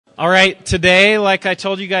All right, today, like I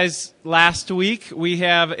told you guys last week, we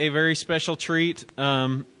have a very special treat.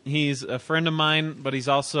 He's a friend of mine, but he's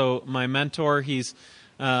also my mentor. He's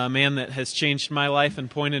a man that has changed my life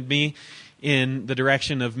and pointed me in the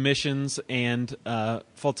direction of missions and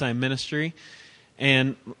full-time ministry.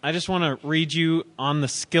 And I just want to read you on the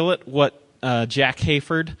skillet what Jack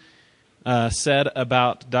Hayford said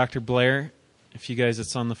about Dr. Blair. If you guys,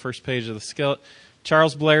 it's on the first page of the skillet.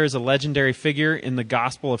 Charles Blair is a legendary figure in the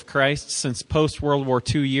gospel of Christ. Since post-World War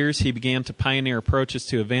II years, he began to pioneer approaches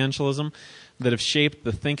to evangelism that have shaped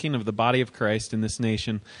the thinking of the body of Christ in this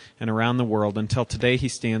nation and around the world. Until today, he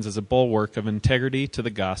stands as a bulwark of integrity to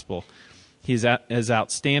the gospel. He is as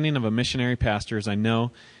outstanding of a missionary pastor as I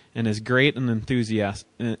know, and as great an enthusiast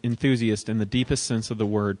in the deepest sense of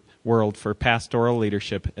the world for pastoral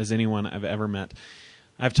leadership as anyone I've ever met.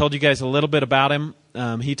 I've told you guys a little bit about him.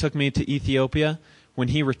 He took me to Ethiopia when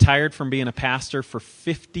he retired from being a pastor for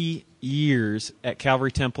 50 years at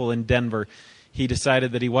Calvary Temple in Denver. He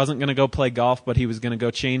decided that he wasn't going to go play golf, but he was going to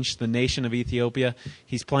go change the nation of Ethiopia.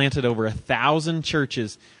 He's planted over 1,000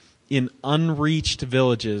 churches in unreached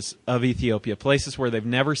villages of Ethiopia, places where they've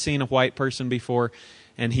never seen a white person before,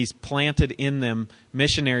 and he's planted in them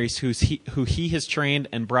missionaries who he has trained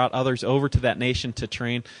and brought others over to that nation to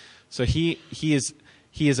train. So he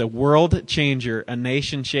is a world changer, a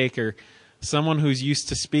nation shaker, someone who's used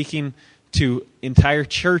to speaking to entire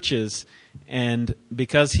churches. And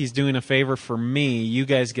because he's doing a favor for me, you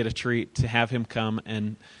guys get a treat to have him come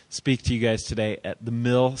and speak to you guys today at the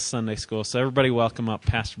Mill Sunday School. So everybody welcome up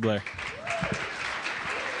Pastor Blair.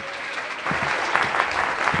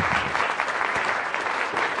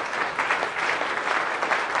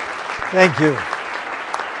 Thank you.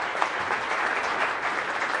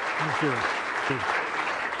 Thank you.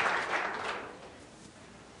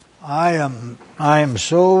 I am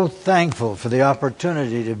so thankful for the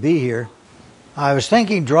opportunity to be here. I was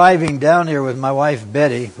thinking driving down here with my wife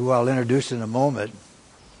Betty, who I'll introduce in a moment,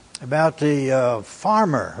 about the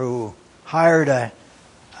farmer who hired a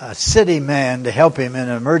city man to help him in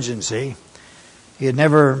an emergency. He had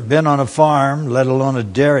never been on a farm, let alone a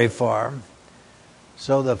dairy farm.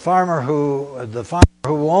 So the farmer who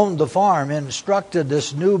owned the farm instructed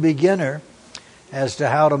this new beginner as to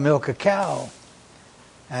how to milk a cow,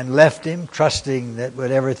 and left him trusting that would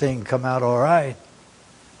everything come out all right.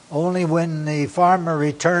 Only when the farmer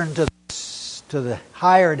returned to the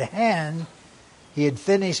hired hand, he had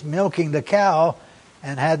finished milking the cow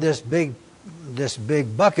and had this big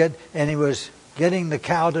bucket, and he was getting the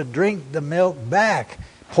cow to drink the milk back,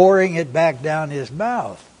 pouring it back down his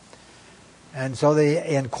mouth. And so they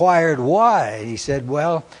inquired why. He said,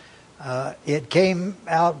 well, it came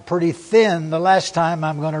out pretty thin the last time.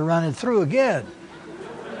 I'm going to run it through again.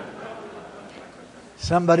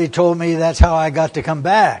 Somebody told me that's how I got to come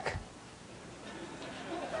back.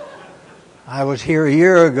 I was here a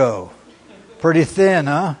year ago. Pretty thin,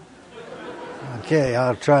 huh? Okay,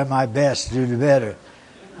 I'll try my best to do better.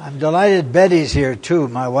 I'm delighted Betty's here too,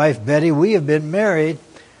 my wife Betty. We have been married,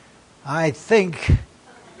 I think,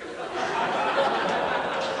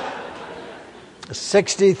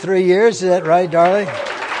 63 years. Is that right, darling?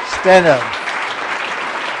 Stand up.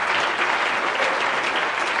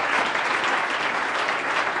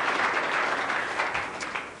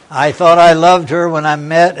 I thought I loved her when I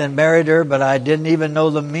met and married her, but I didn't even know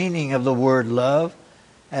the meaning of the word love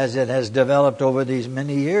as it has developed over these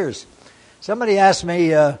many years. Somebody asked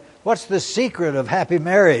me, what's the secret of happy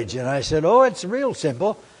marriage? And I said, oh, it's real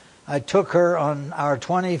simple. I took her on our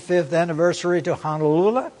 25th anniversary to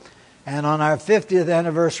Honolulu, and on our 50th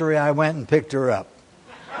anniversary, I went and picked her up.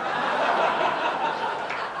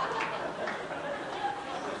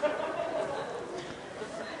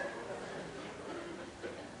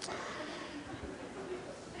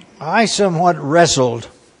 I somewhat wrestled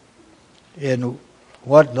in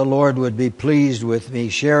what the Lord would be pleased with me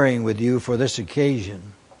sharing with you for this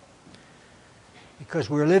occasion, because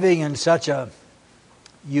we're living in such a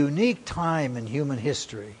unique time in human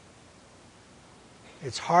history.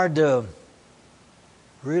 It's hard to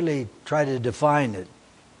really try to define it.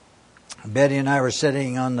 Betty and I were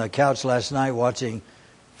sitting on the couch last night watching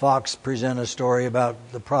Fox present a story about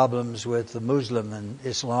the problems with the Muslim and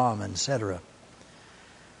Islam, etc.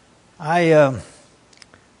 I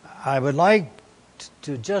would like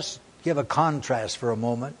to just give a contrast for a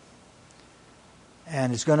moment.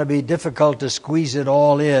 And it's going to be difficult to squeeze it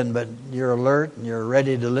all in, but you're alert and you're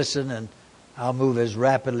ready to listen, and I'll move as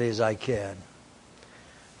rapidly as I can.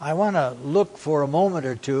 I want to look for a moment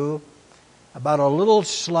or two about a little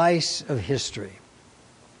slice of history,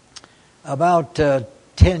 about a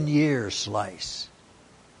 10-year slice.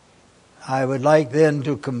 I would like then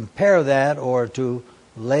to compare that, or to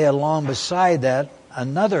lay along beside that,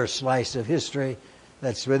 another slice of history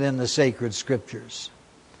that's within the sacred scriptures.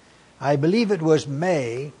 I believe it was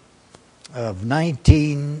May of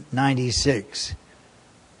 1996,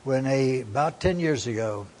 when about 10 years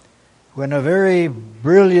ago, when a very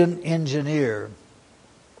brilliant engineer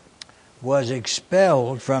was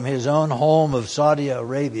expelled from his own home of Saudi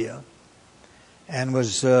Arabia and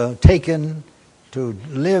was taken to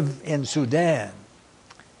live in Sudan,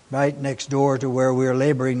 right next door to where we're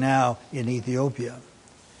laboring now in Ethiopia.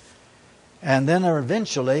 And then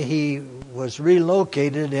eventually he was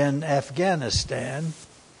relocated in Afghanistan,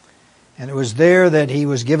 and it was there that he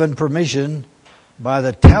was given permission by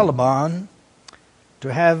the Taliban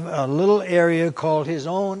to have a little area called his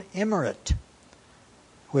own emirate,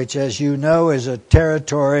 which, as you know, is a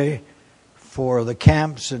territory for the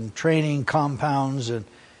camps and training compounds. And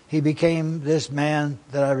he became, this man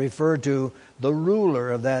that I refer to, the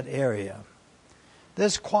ruler of that area.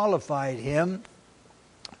 This qualified him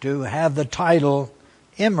to have the title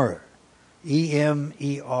Emir,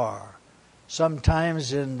 E-M-E-R.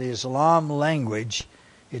 Sometimes in the Islam language,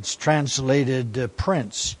 it's translated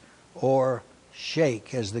prince or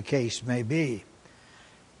sheikh, as the case may be.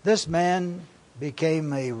 This man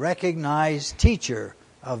became a recognized teacher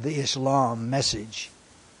of the Islam message,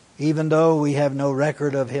 even though we have no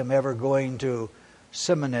record of him ever going to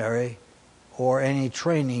seminary or any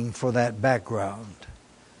training for that background.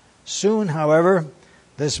 Soon, however,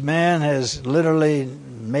 this man has literally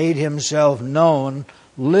made himself known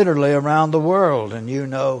literally around the world, and you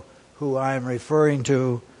know who I'm referring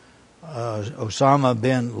to, Osama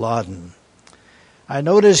bin Laden. I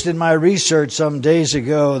noticed in my research some days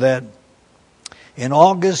ago that in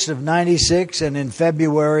August of 96 and in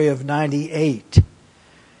February of 98,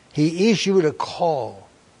 he issued a call.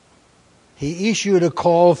 He issued a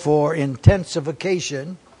call for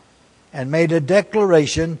intensification and made a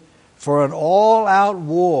declaration for an all-out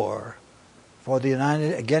war for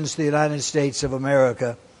against the United States of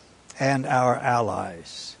America and our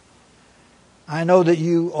allies. I know that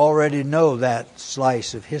you already know that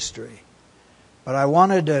slice of history, but I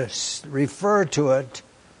wanted to refer to it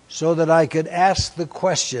so that I could ask the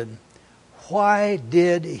question, why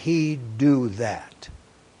did he do that?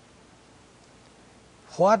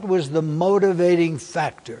 What was the motivating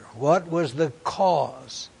factor? What was the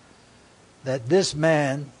cause that this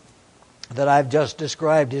man, that I've just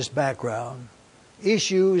described his background,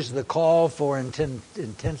 issues the call for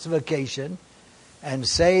intensification and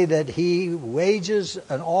say that he wages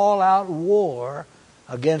an all-out war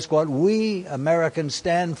against what we Americans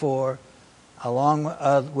stand for, along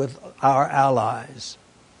with our allies?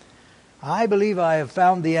 I believe I have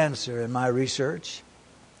found the answer in my research,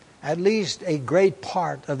 at least a great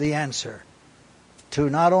part of the answer,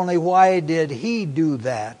 to not only why did he do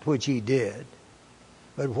that which he did,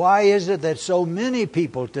 but why is it that so many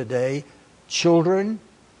people today, children,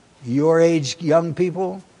 your age young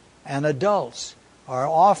people, and adults, are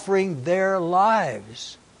offering their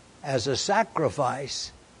lives as a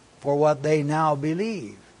sacrifice for what they now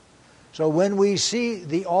believe. So when we see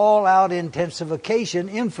the all-out intensification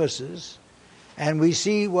emphasis, and we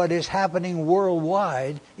see what is happening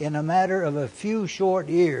worldwide in a matter of a few short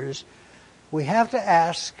years, we have to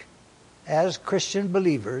ask, as Christian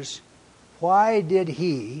believers, why did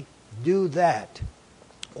he do that?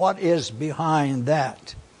 What is behind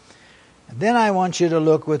that? And then I want you to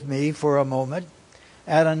look with me for a moment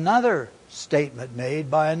at another statement made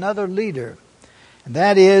by another leader. And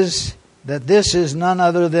that is that this is none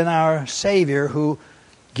other than our Savior, who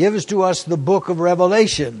gives to us the book of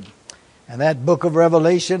Revelation. And that book of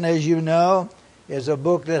Revelation, as you know, is a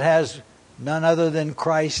book that has none other than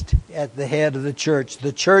Christ at the head of the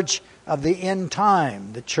church of the end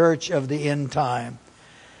time, the church of the end time.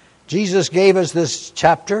 Jesus gave us this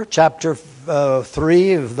chapter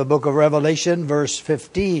 3 of the book of Revelation, verse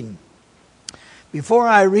 15. Before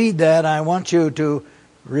I read that, I want you to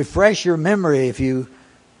refresh your memory if you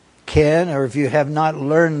can, or if you have not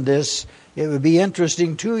learned this, it would be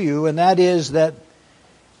interesting to you, and that is that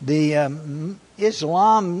the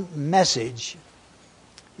Islam message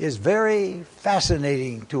is very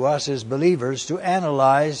fascinating to us as believers to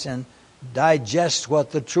analyze and digest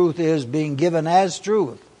what the truth is being given as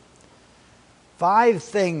truth. 5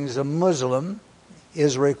 things a Muslim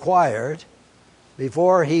is required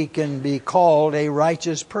before he can be called a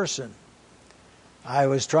righteous person. I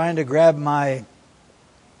was trying to grab my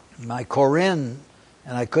Koran,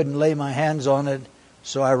 and I couldn't lay my hands on it,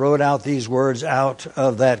 so I wrote out these words out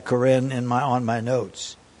of that Koran on my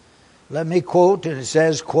notes. Let me quote, and it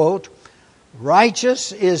says, quote,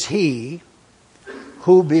 "Righteous is he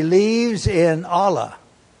who believes in Allah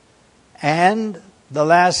and the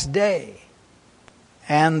last day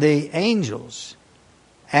and the angels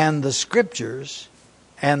and the scriptures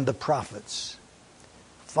and the prophets.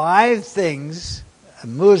 5 things a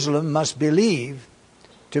Muslim must believe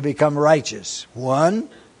to become righteous. 1,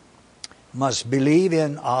 must believe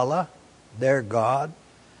in Allah, their God.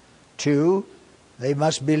 2, they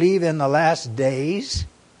must believe in the last days.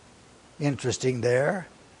 Interesting there.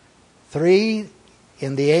 3,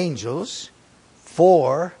 in the angels.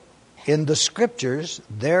 4, in the scriptures,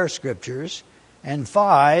 their scriptures. And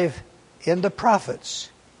 5, in the prophets.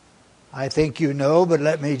 I think you know, but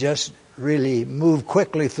let me just really move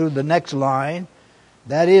quickly through the next line.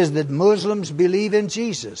 That is that Muslims believe in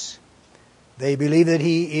Jesus. They believe that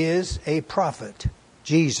He is a prophet.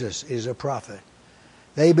 Jesus is a prophet.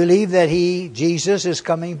 They believe that Jesus, is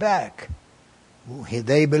coming back.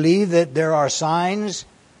 They believe that there are signs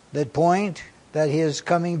that point that His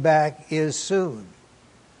coming back is soon.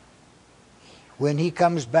 When He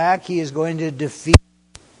comes back, He is going to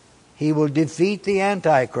He will defeat the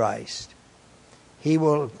Antichrist. He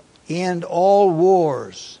will end all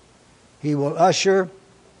wars. He will usher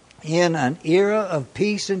in an era of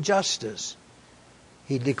peace and justice.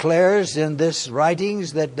 He declares in this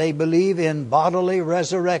writings that they believe in bodily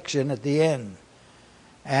resurrection at the end,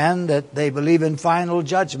 and that they believe in final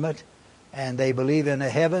judgment, and they believe in a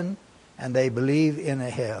heaven, and they believe in a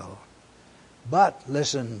hell. But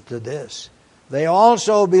listen to this. They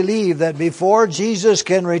also believe that before Jesus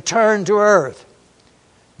can return to earth,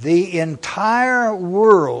 the entire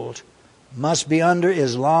world must be under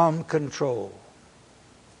Islam control.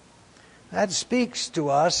 That speaks to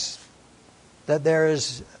us that there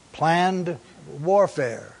is planned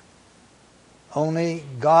warfare. Only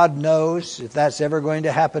God knows if that's ever going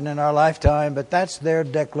to happen in our lifetime, but that's their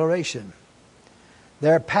declaration.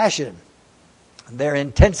 Their passion, their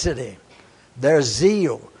intensity, their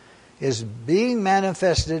zeal is being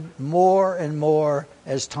manifested more and more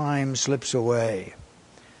as time slips away.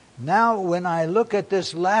 Now, when I look at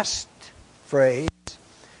this last phrase,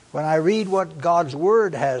 when I read what God's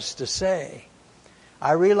Word has to say,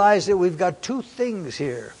 I realize that we've got 2 things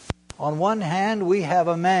here. On one hand, we have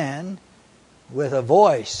a man with a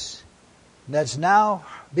voice that's now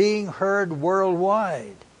being heard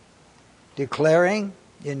worldwide, declaring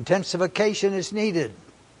intensification is needed,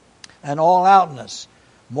 and all-outness,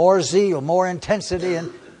 more zeal, more intensity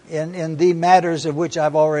in the matters of which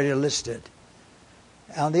I've already listed.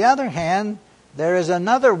 On the other hand, there is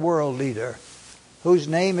another world leader whose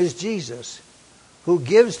name is Jesus, who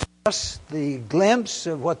gives to us the glimpse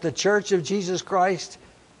of what the Church of Jesus Christ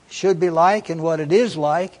should be like and what it is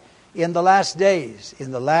like in the last days.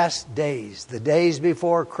 In the last days, the days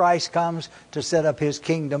before Christ comes to set up His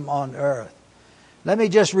kingdom on earth. Let me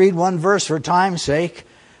just read one verse for time's sake.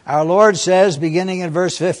 Our Lord says, beginning in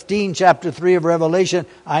verse 15, chapter 3 of Revelation,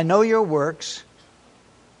 I know your works,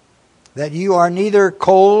 that you are neither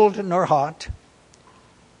cold nor hot.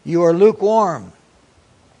 You are lukewarm.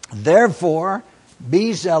 Therefore,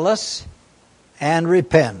 be zealous and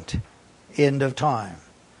repent. End of time.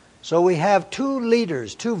 So we have 2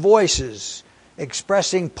 leaders, 2 voices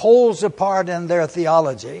expressing poles apart in their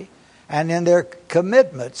theology and in their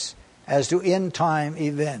commitments as to end time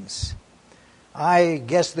events. I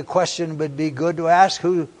guess the question would be good to ask,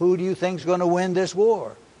 who do you think is going to win this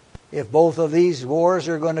war? If both of these wars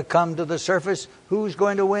are going to come to the surface, who's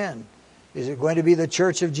going to win? Is it going to be the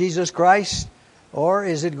Church of Jesus Christ? Or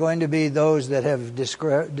is it going to be those that have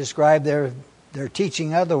described their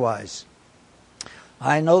teaching otherwise?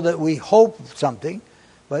 I know that we hope something,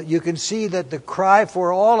 but you can see that the cry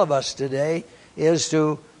for all of us today is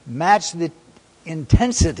to match the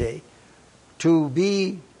intensity, to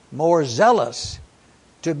be more zealous,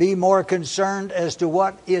 to be more concerned as to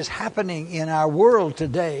what is happening in our world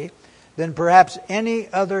today than perhaps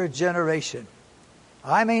any other generation.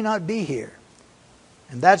 I may not be here.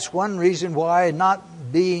 And that's one reason why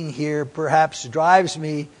not being here perhaps drives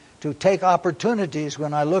me to take opportunities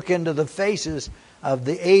when I look into the faces of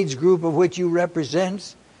the age group of which you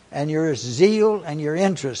represent and your zeal and your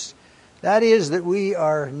interest. That is that we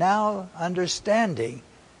are now understanding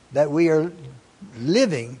that we are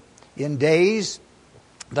living in days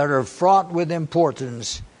that are fraught with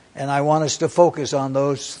importance, and I want us to focus on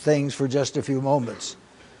those things for just a few moments.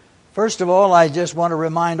 First of all, I just want to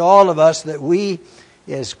remind all of us that we,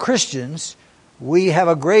 as Christians, we have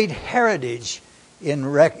a great heritage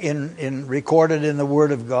recorded in the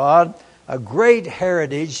Word of God, a great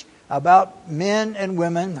heritage about men and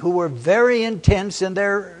women who were very intense in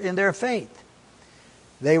their faith.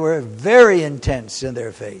 They were very intense in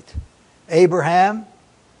their faith. Abraham,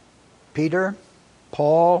 Peter,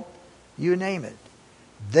 Paul, you name it.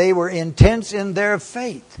 They were intense in their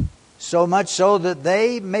faith, so much so that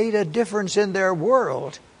they made a difference in their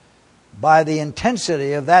world by the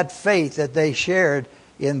intensity of that faith that they shared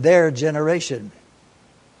in their generation.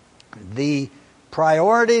 The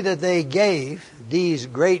priority that they gave these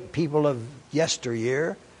great people of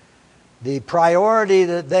yesteryear, the priority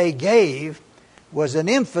that they gave was an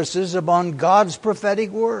emphasis upon God's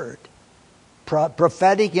prophetic word.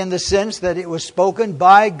 Prophetic in the sense that it was spoken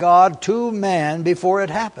by God to man before it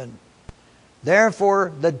happened.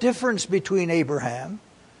 Therefore, the difference between Abraham,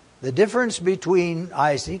 the difference between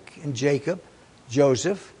Isaac and Jacob,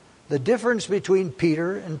 Joseph, the difference between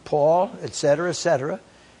Peter and Paul, etc.,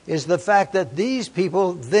 is the fact that these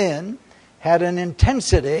people then had an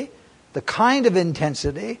intensity, the kind of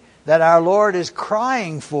intensity that our Lord is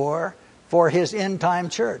crying for His end-time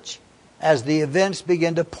church. As the events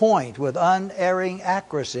begin to point with unerring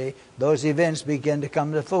accuracy, those events begin to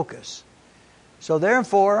come to focus. So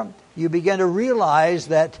therefore, you begin to realize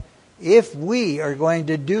that if we are going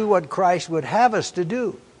to do what Christ would have us to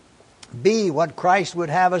do, be what Christ would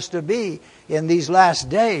have us to be in these last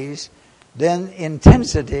days, then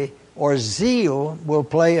intensity or zeal will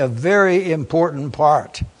play a very important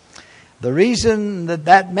part. The reason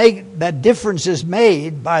that difference is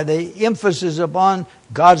made by the emphasis upon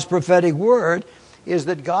God's prophetic word is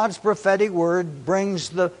that God's prophetic word brings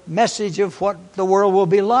the message of what the world will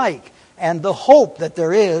be like and the hope that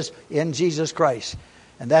there is in Jesus Christ.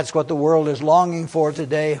 And that's what the world is longing for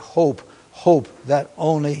today, hope that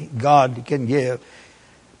only God can give.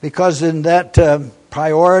 Because in that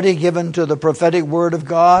priority given to the prophetic word of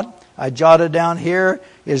God, I jotted down here,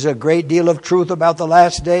 is a great deal of truth about the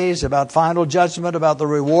last days, about final judgment, about the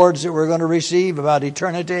rewards that we're going to receive, about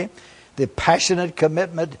eternity. The passionate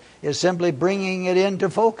commitment is simply bringing it into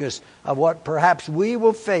focus of what perhaps we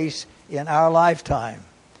will face in our lifetime.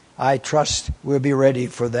 I trust we'll be ready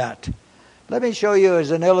for that. Let me show you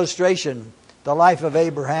as an illustration the life of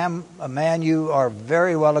Abraham, a man you are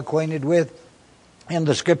very well acquainted with in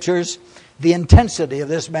the Scriptures, the intensity of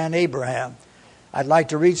this man Abraham. I'd like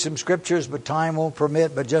to read some scriptures, but time won't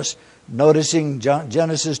permit. But just noticing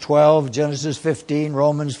Genesis 12, Genesis 15,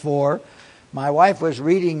 Romans 4. My wife was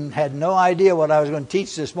reading, had no idea what I was going to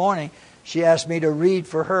teach this morning. She asked me to read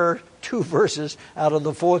for her 2 verses out of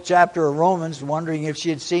the 4th chapter of Romans, wondering if she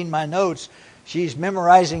had seen my notes. She's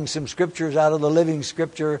memorizing some scriptures out of the Living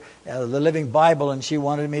Scripture, the Living Bible, and she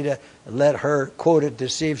wanted me to let her quote it to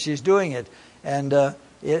see if she's doing it. And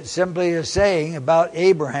it simply is saying about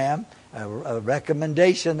Abraham, a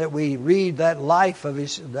recommendation that we read that life of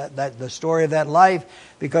his, the story of that life,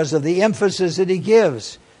 because of the emphasis that he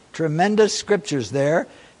gives. Tremendous scriptures there,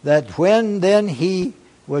 that when then he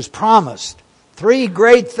was promised 3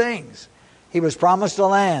 great things. He was promised a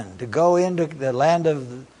land, to go into the land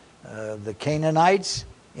of the Canaanites,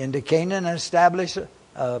 into Canaan, and establish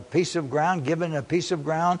a piece of ground, given a piece of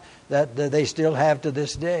ground that they still have to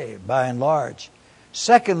this day, by and large.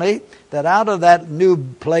 Secondly, that out of that new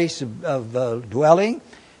place of dwelling,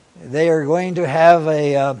 they are going to have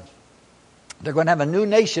a new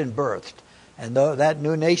nation birthed, and that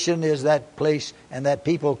new nation is that place and that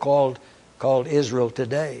people called Israel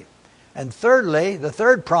today. And thirdly, the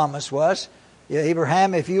third promise was,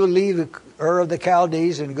 Abraham, if you leave Ur of the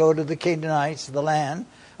Chaldees and go to the Canaanites, the land,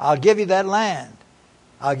 I'll give you that land.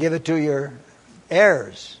 I'll give it to your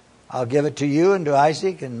heirs. I'll give it to you and to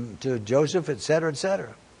Isaac and to Joseph, etc.,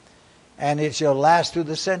 etc. And it shall last through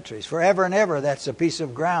the centuries. Forever and ever, that's a piece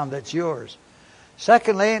of ground that's yours.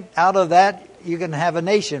 Secondly, out of that, you can have a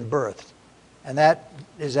nation birthed. And that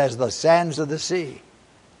is as the sands of the sea.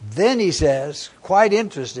 Then he says, quite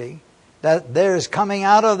interesting, that there is coming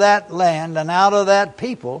out of that land and out of that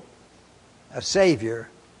people a Savior.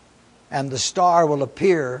 And the star will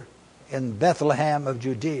appear in Bethlehem of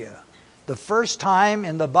Judea. The first time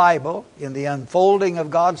in the Bible, in the unfolding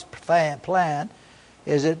of God's plan,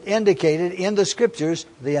 is it indicated in the Scriptures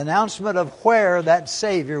the announcement of where that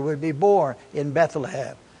Savior would be born, in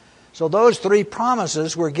Bethlehem. So those 3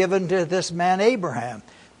 promises were given to this man Abraham.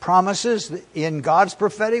 Promises in God's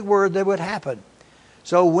prophetic word that would happen.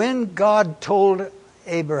 So when God told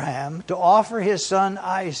Abraham to offer his son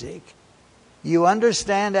Isaac, you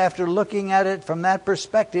understand, after looking at it from that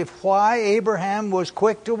perspective, why Abraham was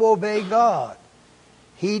quick to obey God.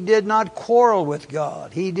 He did not quarrel with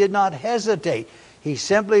God. He did not hesitate. He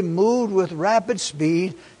simply moved with rapid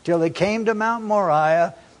speed till they came to Mount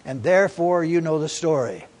Moriah, and therefore you know the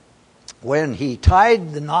story. When he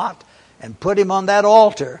tied the knot and put him on that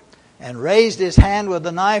altar and raised his hand with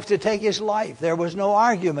the knife to take his life, there was no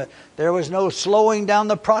argument. There was no slowing down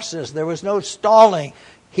the process. There was no stalling.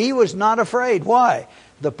 He was not afraid. Why?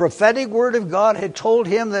 The prophetic word of God had told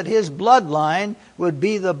him that his bloodline would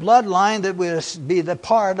be the bloodline that would be the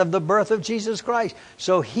part of the birth of Jesus Christ.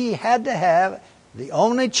 So he had to have the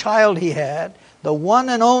only child he had, the one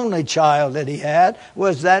and only child that he had,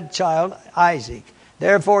 was that child Isaac.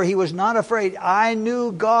 Therefore, he was not afraid. I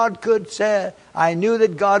knew I knew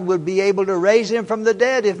that God would be able to raise him from the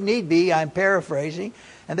dead if need be. I'm paraphrasing.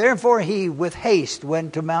 And therefore, he with haste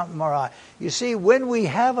went to Mount Moriah. You see, when we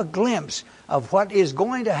have a glimpse of what is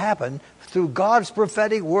going to happen through God's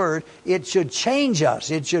prophetic word, it should change us.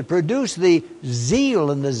 It should produce the zeal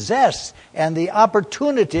and the zest and the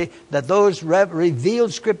opportunity that those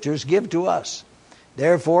revealed scriptures give to us.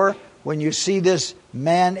 Therefore, when you see this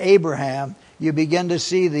man Abraham, you begin to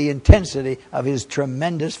see the intensity of his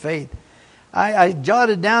tremendous faith. I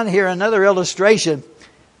jotted down here another illustration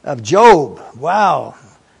of Job. Wow,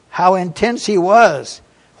 how intense he was.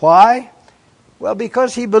 Why? Well,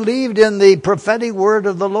 because he believed in the prophetic word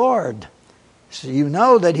of the Lord. So you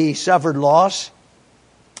know that he suffered loss.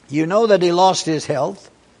 You know that he lost his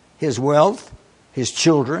health, his wealth, his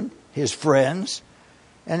children, his friends.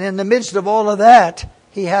 And in the midst of all of that,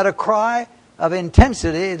 he had a cry of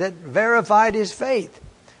intensity that verified his faith.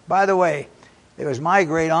 By the way, it was my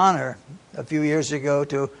great honor a few years ago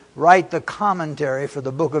to write the commentary for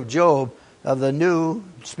the book of Job of the New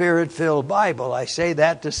Spirit-filled Bible. I say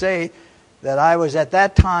that to say that I was at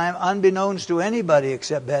that time, unbeknownst to anybody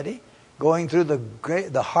except Betty, going through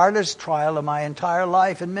the hardest trial of my entire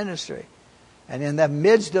life and ministry. And in the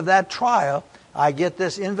midst of that trial, I get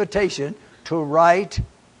this invitation to write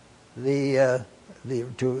to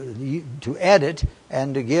edit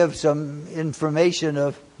and to give some information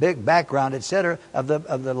of big background, etc., of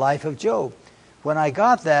the life of Job. When I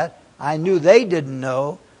got that, I knew they didn't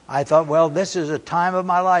know. I thought, well, this is a time of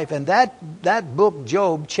my life. And that book,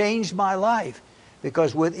 Job, changed my life.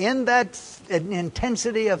 Because within that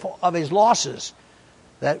intensity of his losses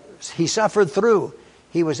that he suffered through,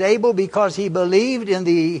 he was able, because he believed in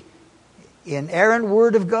the inerrant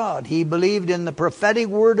word of God. He believed in the prophetic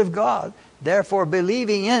word of God. Therefore,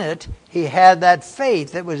 believing in it, he had that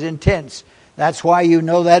faith that was intense. That's why you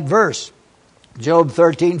know that verse. Job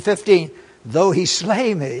 13:15. Though he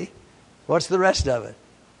slay me, what's the rest of it?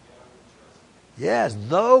 Yes,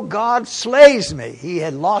 though God slays me. He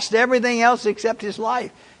had lost everything else except his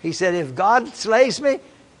life. He said, if God slays me,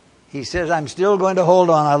 he says, I'm still going to hold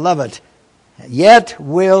on. I love it. Yet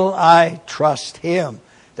will I trust him.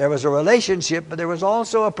 There was a relationship, but there was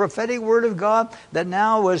also a prophetic word of God that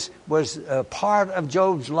now was a part of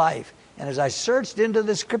Job's life. And as I searched into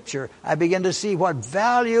the scripture, I began to see what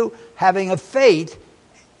value having a faith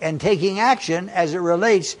and taking action as it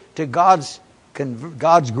relates to God's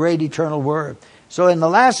great eternal word. So in the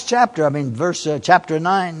last chapter, chapter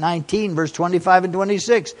 19, verse 25 and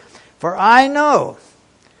 26, for I know,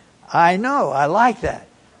 I like that.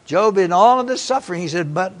 Job, in all of this suffering, he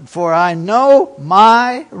said, but for I know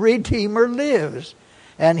my Redeemer lives,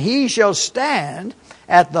 and he shall stand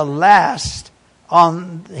at last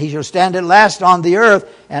on the earth,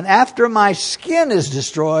 and after my skin is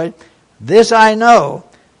destroyed, this I know,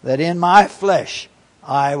 that in my flesh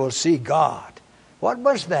I will see God. What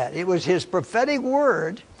was that? It was his prophetic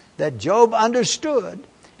word that Job understood,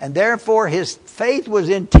 and therefore his faith was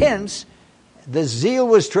intense. The zeal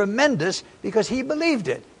was tremendous because he believed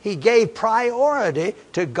it. He gave priority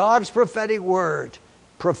to God's prophetic word.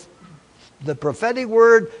 The prophetic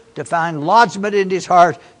word to find lodgment in his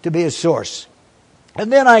heart, to be his source.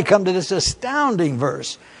 And then I come to this astounding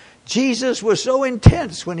verse. Jesus was so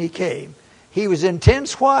intense when he came. He was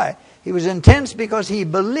intense. Why? He was intense because he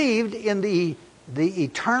believed in the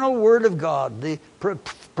eternal word of God, the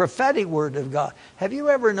prophetic word of God. Have you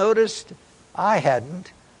ever noticed? I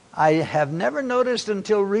hadn't. I have never noticed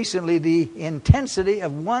until recently the intensity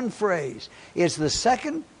of one phrase. It's the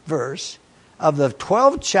second verse of the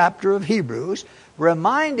 12th chapter of Hebrews,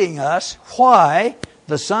 reminding us why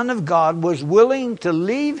the Son of God was willing to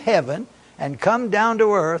leave heaven and come down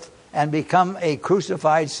to earth and become a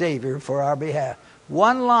crucified Savior for our behalf.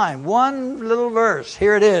 One line, one little verse.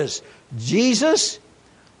 Here it is. Jesus,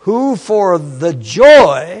 who for the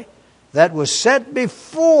joy that was set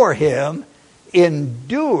before him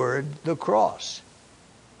endured the cross.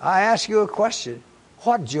 I ask you a question.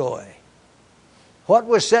 What joy? What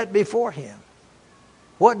was set before him?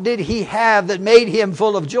 What did he have that made him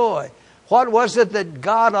full of joy? What was it that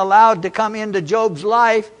God allowed to come into Job's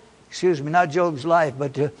life? Not Job's life,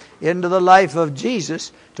 but into the life of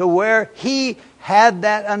Jesus, to where he had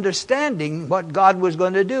that understanding what God was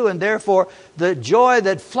going to do, and therefore the joy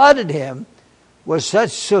that flooded him was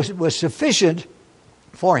sufficient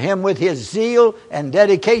for him with his zeal and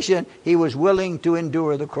dedication, he was willing to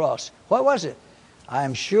endure the cross. What was it?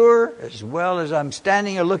 I'm sure, as well as I'm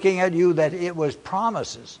standing here looking at you, that it was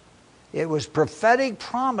promises. It was prophetic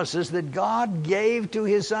promises that God gave to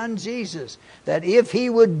his son Jesus, that if he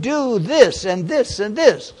would do this and this and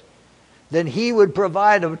this, then he would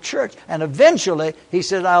provide a church. And eventually, he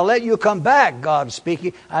said, I'll let you come back, God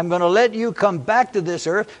speaking. I'm going to let you come back to this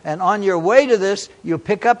earth. And on your way to this, you'll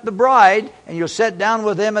pick up the bride, and you'll sit down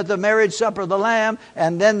with them at the marriage supper of the Lamb.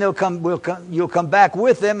 And then you'll come back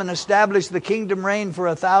with them and establish the kingdom reign for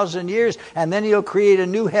 1,000 years. And then he'll create a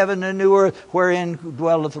new heaven and a new earth wherein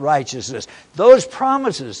dwelleth righteousness. Those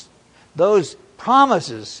promises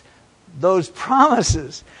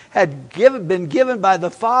had been given by the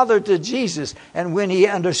Father to Jesus. And when he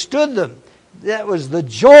understood them, that was the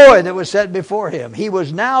joy that was set before him. He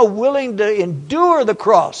was now willing to endure the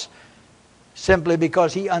cross simply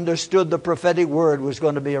because he understood the prophetic word was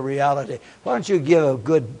going to be a reality. Why don't you give a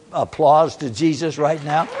good applause to Jesus right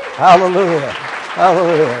now? Hallelujah.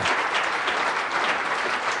 Hallelujah.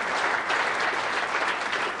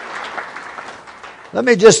 Let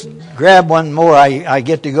me just grab one more. I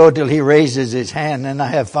get to go till he raises his hand, and I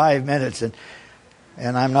have 5 minutes, and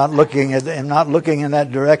I'm not looking in that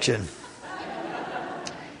direction.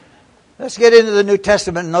 Let's get into the New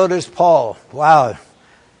Testament. Notice Paul. Wow,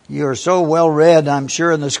 you are so well read, I'm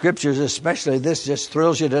sure, in the Scriptures, especially this just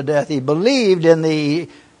thrills you to death. He believed in the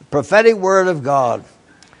prophetic word of God.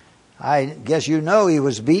 I guess you know he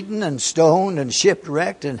was beaten and stoned and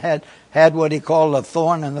shipwrecked and had what he called a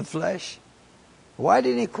thorn in the flesh. Why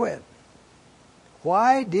didn't he quit?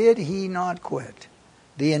 Why did he not quit?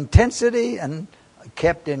 The intensity and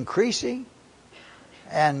kept increasing,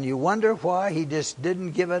 and you wonder why he just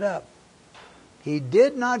didn't give it up. He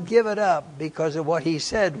did not give it up because of what he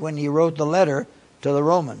said when he wrote the letter to the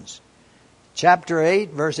Romans. Chapter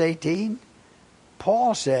 8, verse 18,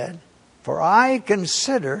 Paul said, "For I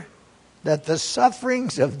consider that the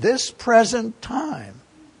sufferings of this present time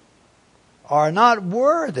are not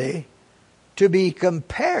worthy to be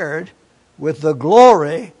compared with the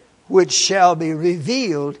glory which shall be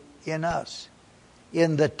revealed in us."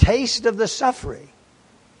 In the taste of the suffering,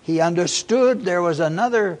 he understood there was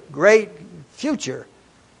another great future.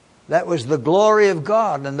 That was the glory of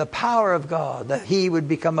God and the power of God that he would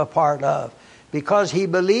become a part of. Because he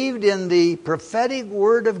believed in the prophetic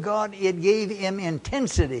word of God, it gave him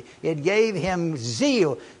intensity. It gave him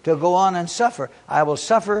zeal to go on and suffer. I will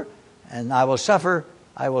suffer, and I will suffer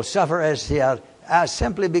as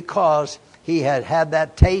simply because he had had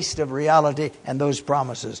that taste of reality and those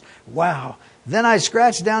promises. Wow. Then I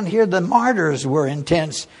scratched down here, the martyrs were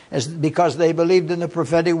intense because they believed in the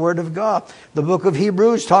prophetic word of God. The book of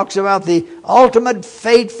Hebrews talks about the ultimate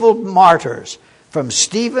faithful martyrs, from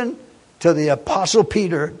Stephen to the Apostle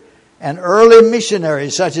Peter, and early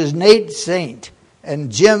missionaries such as Nate Saint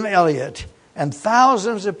and Jim Elliot, and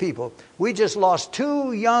thousands of people. We just lost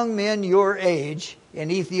 2 young men your age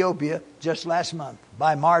in Ethiopia just last month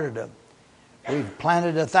by martyrdom. We've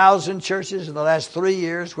planted 1,000 churches in the last 3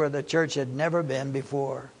 years where the church had never been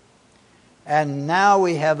before. And now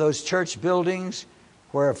we have those church buildings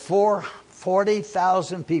where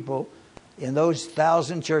 40,000 people in those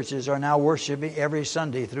 1,000 churches are now worshiping every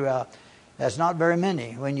Sunday throughout. That's not very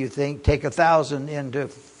many when you take 1,000 into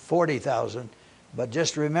 40,000. But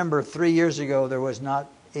just remember, 3 years ago there was not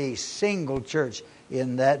a single church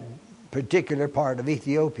in that particular part of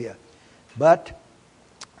Ethiopia. But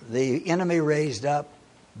the enemy raised up,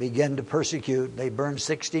 began to persecute. They burned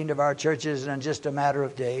 16 of our churches in just a matter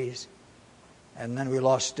of days. And then we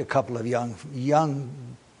lost a couple of young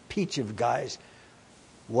peach of guys.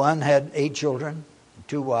 One had 8 children,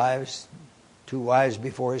 2 wives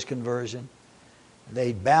before his conversion.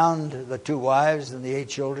 They bound the 2 wives and the 8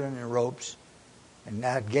 children in ropes. And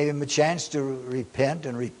that gave him a chance to repent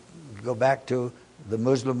and go back to the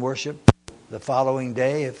Muslim worship. The following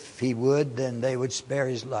day, if he would, then they would spare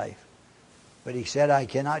his life. But he said, I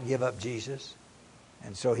cannot give up Jesus.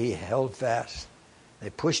 And so he held fast. They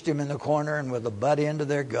pushed him in the corner, and with the butt end of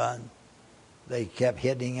their gun, they kept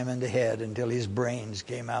hitting him in the head until his brains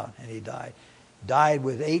came out and he died. Died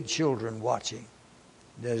with 8 children watching.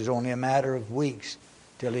 It was only a matter of weeks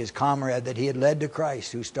till his comrade that he had led to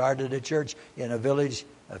Christ, who started a church in a village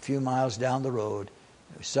a few miles down the road,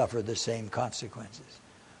 suffered the same consequences.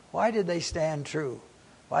 Why did they stand true?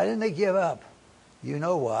 Why didn't they give up? You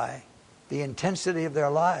know why. The intensity of their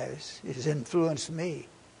lives has influenced me.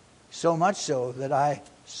 So much so that I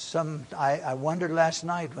wondered last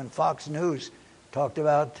night when Fox News talked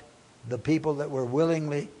about the people that were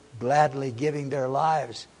willingly, gladly giving their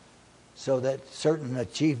lives so that certain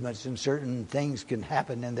achievements and certain things can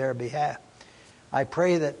happen in their behalf. I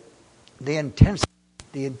pray that the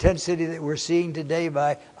intensity that we're seeing today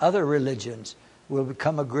by other religions will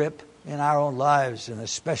become a grip in our own lives, and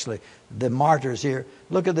especially the martyrs here.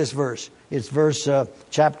 Look at this verse. It's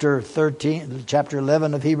chapter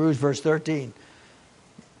 11 of Hebrews, verse 13.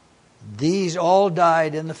 These all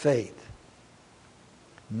died in the faith,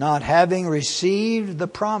 not having received the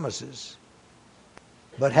promises,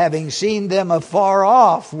 but having seen them afar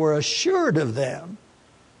off, were assured of them,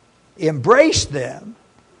 embraced them,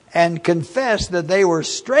 and confessed that they were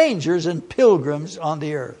strangers and pilgrims on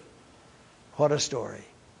the earth. What a story.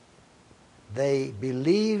 They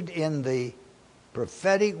believed in the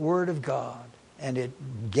prophetic word of God, and it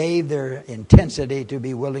gave their intensity to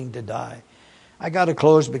be willing to die. I got to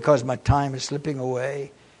close because my time is slipping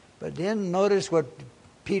away. But then notice what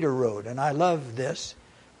Peter wrote, and I love this.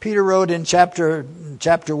 Peter wrote in chapter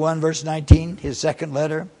 1, verse 19, his second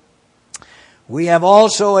letter, "We have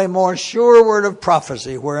also a more sure word of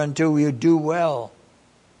prophecy, whereunto you do well,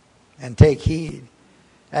 and take heed,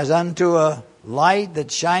 as unto a light that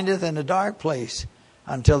shineth in a dark place,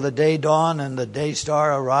 until the day dawn and the day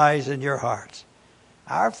star arise in your hearts."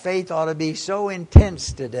 Our faith ought to be so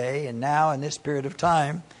intense today and now in this period of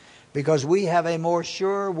time, because we have a more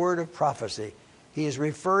sure word of prophecy. He is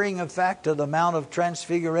referring, in fact, to the Mount of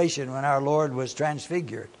Transfiguration when our Lord was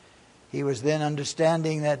transfigured. He was then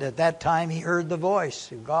understanding that at that time he heard the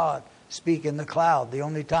voice of God speak in the cloud. The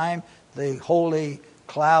only time the holy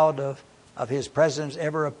cloud of his presence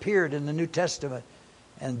ever appeared in the New Testament.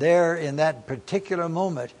 And there, in that particular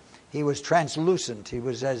moment, he was translucent. He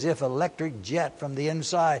was as if electric jet from the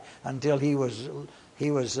inside until he was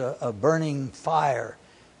a burning fire.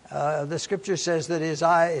 The scripture says that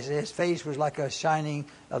his face was like a shining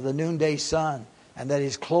of the noonday sun, and that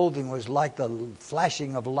his clothing was like the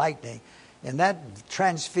flashing of lightning. In that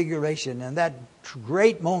transfiguration, in that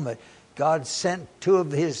great moment, God sent two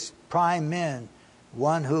of his prime men,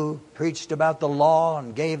 one who preached about the law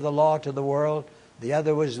and gave the law to the world. The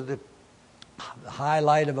other was the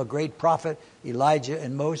highlight of a great prophet, Elijah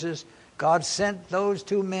and Moses. God sent those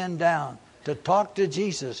two men down to talk to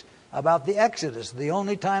Jesus about the Exodus. The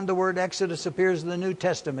only time the word Exodus appears in the New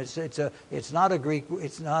Testament, it's not a Greek,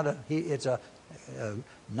 not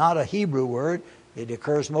a Hebrew word. It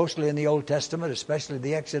occurs mostly in the Old Testament, especially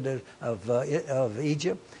the Exodus of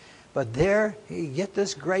Egypt. But there, you get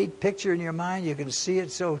this great picture in your mind. You can see it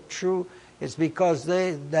so true. It's because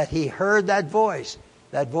that he heard that voice.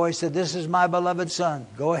 That voice said, "This is my beloved Son.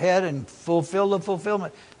 Go ahead and fulfill the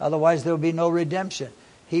fulfillment. Otherwise, there will be no redemption."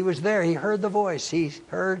 He was there. He heard the voice. He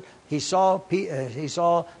saw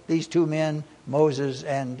these two men, Moses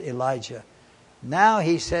and Elijah. Now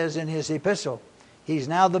he says in his epistle, he's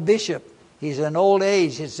now the bishop. He's in old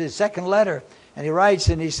age. It's his second letter. And he writes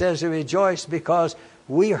and he says, "Rejoice because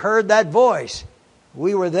we heard that voice.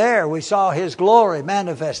 We were there. We saw his glory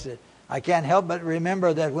manifested." I can't help but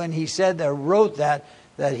remember that when he said that, wrote that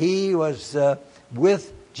he was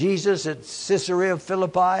with Jesus at Caesarea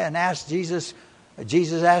Philippi and asked Jesus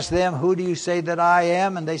asked them, "Who do you say that I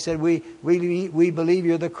am?" And they said, we believe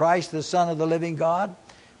you're the Christ, the Son of the living God.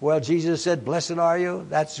 Well, Jesus said, "Blessed are you."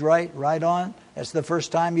 That's right on. That's the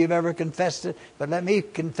first time you've ever confessed it. But let me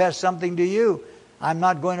confess something to you. I'm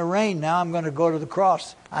not going to reign now. I'm going to go to the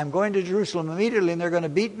cross. I'm going to Jerusalem immediately, and they're going to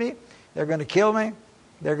beat me. They're going to kill me.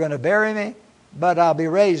 They're going to bury me. But I'll be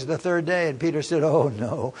raised the third day. And Peter said, "Oh,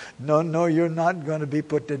 no, you're not going to be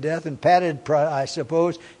put to death." And patted, I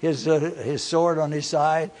suppose, his sword on his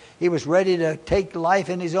side. He was ready to take life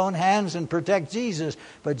in his own hands and protect Jesus.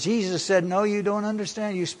 But Jesus said, "No, you don't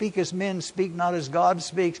understand. You speak as men speak, not as God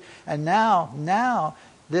speaks." And now,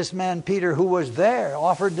 this man Peter, who was there,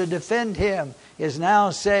 offered to defend him, is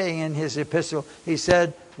now saying in his epistle, he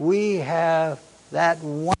said, "We have that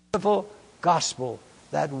wonderful gospel,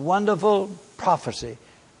 that wonderful prophecy,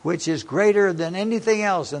 which is greater than anything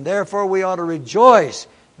else. And therefore we ought to rejoice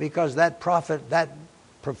because that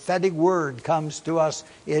prophetic word comes to us.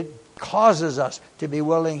 It causes us to be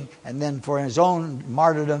willing. And then for his own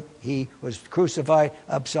martyrdom, he was crucified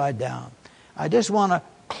upside down." I just want to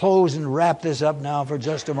close and wrap this up now for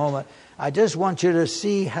just a moment. I just want you to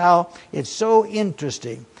see how it's so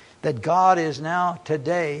interesting that God is now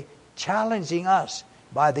today challenging us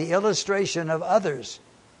by the illustration of others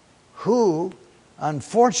who,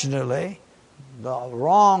 unfortunately, the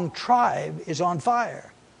wrong tribe is on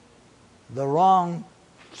fire. The wrong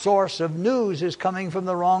source of news is coming from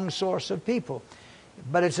the wrong source of people.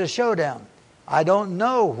 But it's a showdown. I don't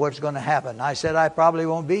know what's going to happen. I said I probably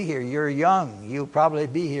won't be here. You're young. You'll probably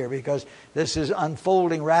be here because this is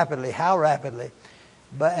unfolding rapidly. How rapidly?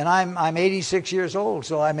 And I'm 86 years old,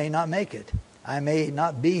 so I may not make it. I may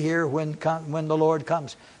not be here when the Lord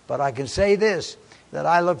comes. But I can say this, that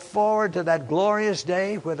I look forward to that glorious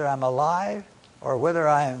day, whether I'm alive or whether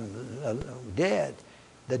I'm dead.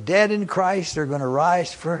 The dead in Christ are going to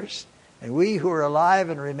rise first, and we who are alive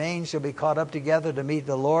and remain shall be caught up together to meet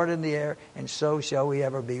the Lord in the air, and so shall we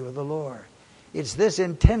ever be with the Lord. It's this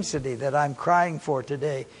intensity that I'm crying for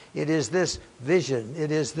today. It is this vision. It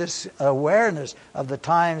is this awareness of the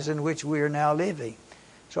times in which we are now living.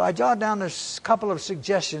 So I jot down a couple of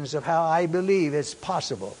suggestions of how I believe it's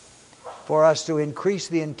possible for us to increase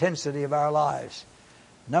the intensity of our lives.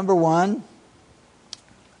 Number one,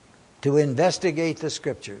 to investigate the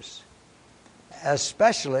Scriptures,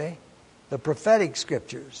 especially the prophetic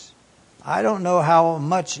Scriptures. I don't know how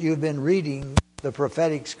much you've been reading the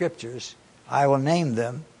prophetic Scriptures. I will name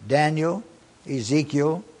them: Daniel,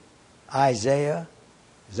 Ezekiel, Isaiah,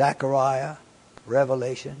 Zechariah,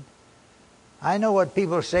 Revelation. I know what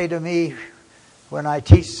people say to me when I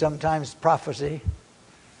teach sometimes prophecy.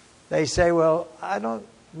 They say, well, I don't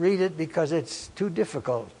read it because it's too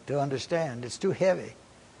difficult to understand. It's too heavy.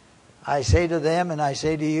 I say to them and I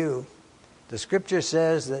say to you, the Scripture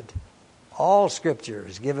says that all Scripture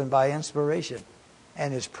is given by inspiration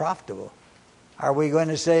and is profitable. Are we going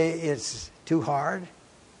to say it's too hard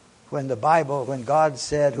when God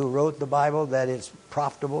said, who wrote the Bible, that it's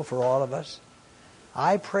profitable for all of us?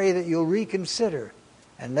 I pray that you'll reconsider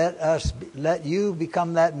and let you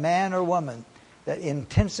become that man or woman that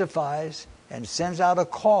intensifies and sends out a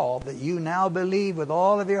call that you now believe with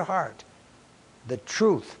all of your heart the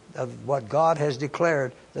truth of what God has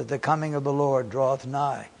declared, that the coming of the Lord draweth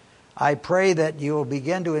nigh. I pray that you will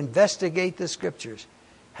begin to investigate the Scriptures.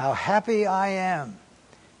 How happy I am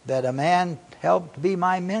that a man helped be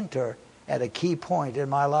my mentor at a key point in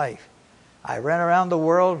my life. I ran around the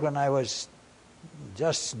world when I was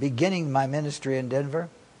just beginning my ministry in Denver.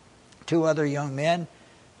 Two other young men,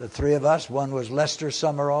 the three of us. One was Lester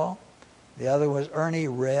Summerall. The other was Ernie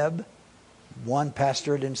Rebb. One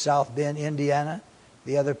pastored in South Bend, Indiana.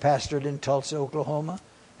 The other pastored in Tulsa, Oklahoma.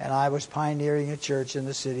 And I was pioneering a church in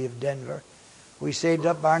the city of Denver. We saved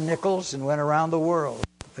up our nickels and went around the world,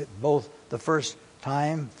 both the first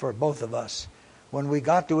time for both of us. When we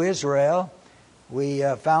got to Israel, we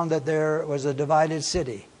found that there was a divided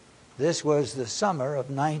city. This was the summer of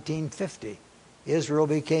 1950. Israel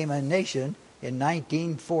became a nation in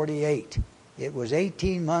 1948. It was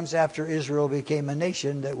 18 months after Israel became a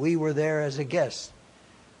nation that we were there as a guest.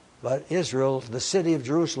 But Israel, the city of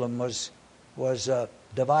Jerusalem, was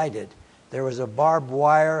divided. There was a barbed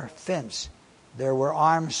wire fence. There were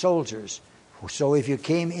armed soldiers. So if you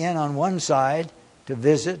came in on one side to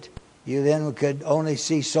visit, you then could only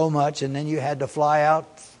see so much, and then you had to fly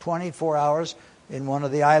out 24 hours in one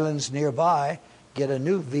of the islands nearby, get a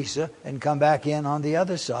new visa, and come back in on the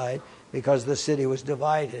other side because the city was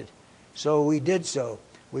divided. So we did so.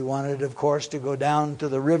 We wanted, of course, to go down to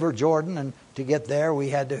the River Jordan, and to get there we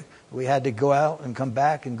had to go out and come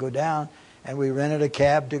back and go down. And we rented a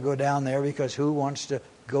cab to go down there, because who wants to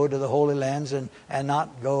go to the Holy Lands and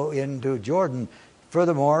not go into Jordan?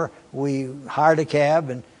 Furthermore, we hired a cab,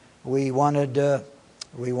 and we wanted to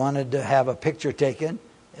have a picture taken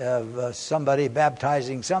of somebody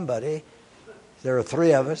baptizing somebody. There were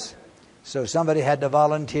three of us, so somebody had to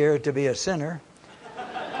volunteer to be a sinner.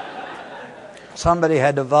 Somebody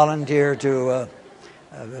had to volunteer to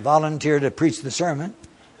preach the sermon.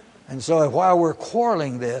 And so while we're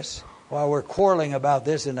quarreling about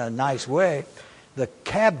this in a nice way, the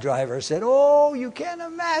cab driver said, "Oh, you can't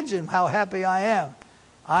imagine how happy I am.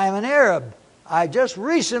 I am an Arab. I just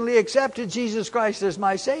recently accepted Jesus Christ as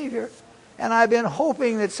my Savior. And I've been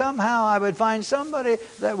hoping that somehow I would find somebody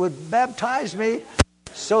that would baptize me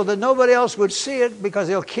so that nobody else would see it, because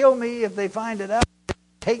they'll kill me if they find it out,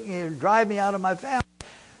 take me and drive me out of my family."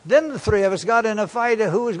 Then the three of us got in a fight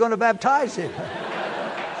of who was going to baptize him.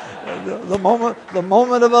 the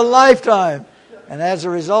moment of a lifetime. And as a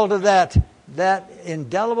result of that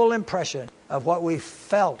indelible impression of what we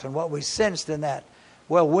felt and what we sensed in that.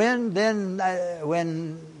 Well, when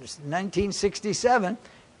 1967,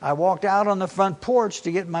 I walked out on the front porch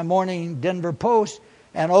to get my morning Denver Post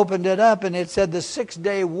and opened it up, and it said the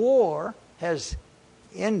 6-day war has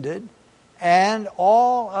ended and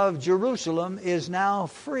all of Jerusalem is now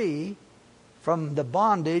free from the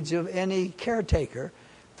bondage of any caretaker.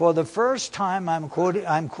 For the first time, I'm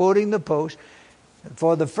quoting the Post,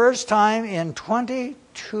 for the first time in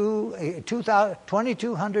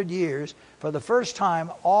 2,200 years, for the first time,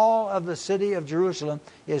 all of the city of Jerusalem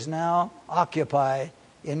is now occupied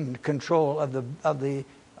in control of the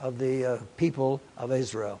people of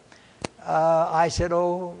Israel. I said,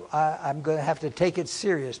 I'm going to have to take it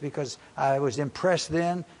serious because I was impressed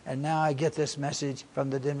then, and now I get this message from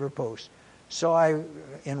the Denver Post. So I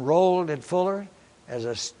enrolled at Fuller as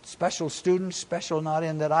a special student, special not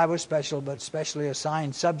in that I was special, but specially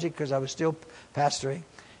assigned subject because I was still pastoring.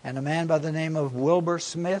 And a man by the name of Wilbur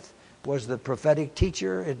Smith was the prophetic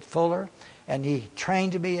teacher at Fuller, and he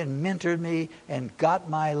trained me and mentored me and got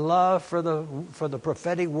my love for the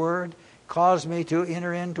prophetic word, caused me to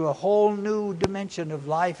enter into a whole new dimension of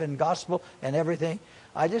life and gospel and everything.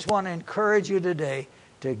 I just want to encourage you today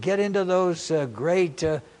to get into those great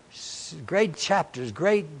chapters,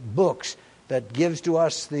 great books that gives to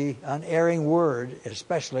us the unerring word,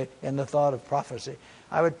 especially in the thought of prophecy.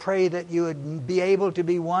 I would pray that you would be able to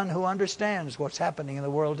be one who understands what's happening in the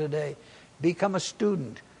world today. Become a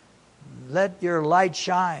student. Let your light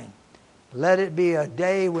shine. Let it be a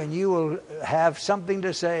day when you will have something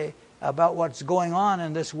to say about what's going on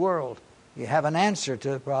in this world. You have an answer to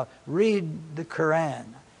the problem. Read the Quran.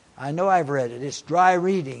 I know I've read it. It's dry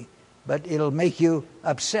reading, but it'll make you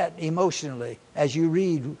upset emotionally as you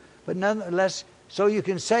read. But nonetheless, so you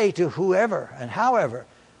can say to whoever and however,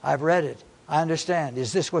 I've read it. I understand.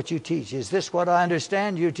 Is this what you teach? Is this what I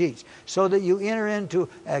understand you teach? So that you enter into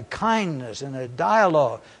a kindness and a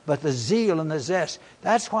dialogue, but the zeal and the zest.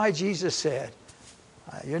 That's why Jesus said,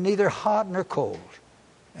 you're neither hot nor cold.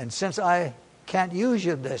 And since I can't use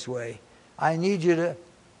you this way, I need you to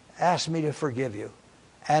ask me to forgive you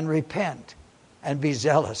and repent and be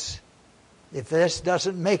zealous. If this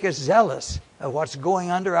doesn't make us zealous of what's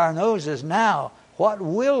going under our noses now, what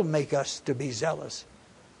will make us to be zealous?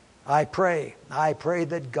 I pray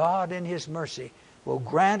that God in His mercy will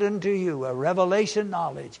grant unto you a revelation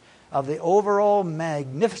knowledge of the overall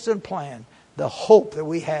magnificent plan, the hope that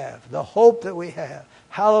we have,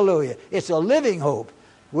 Hallelujah. It's a living hope.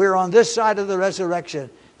 We're on this side of the resurrection.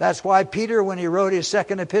 That's why Peter, when he wrote his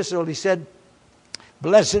second epistle, he said,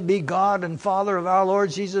 Blessed be God and Father of our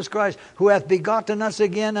Lord Jesus Christ, who hath begotten us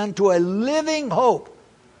again unto a living hope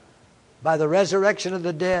by the resurrection of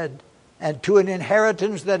the dead, and to an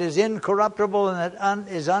inheritance that is incorruptible and that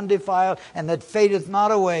is undefiled and that fadeth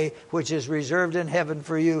not away, which is reserved in heaven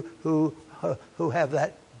for you who have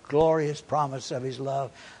that glorious promise of His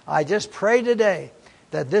love. I just pray today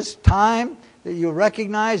that this time that you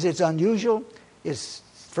recognize it's unusual, it's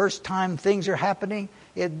first time things are happening.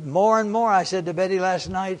 More and more, I said to Betty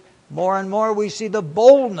last night, more and more we see the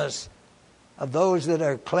boldness of those that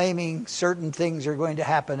are claiming certain things are going to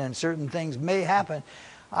happen and certain things may happen.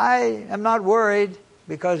 I am not worried,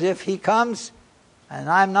 because if He comes and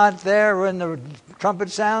I'm not there when the trumpet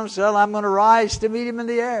sounds, well, I'm going to rise to meet Him in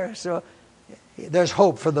the air. So there's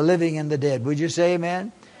hope for the living and the dead. Would you say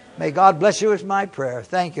amen? May God bless you is my prayer.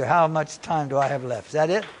 Thank you. How much time do I have left? Is that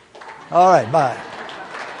it? All right, bye.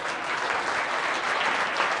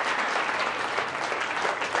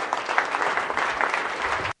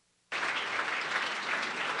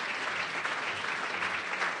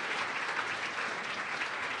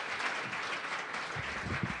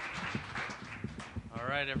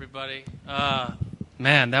 Everybody.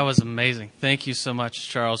 Man, that was amazing. Thank you so much,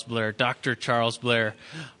 Charles Blair, Dr. Charles Blair.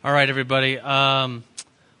 All right, everybody.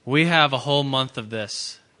 We have a whole month of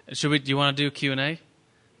this. Do you want to do Q&A?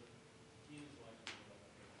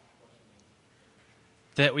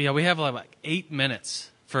 We have like 8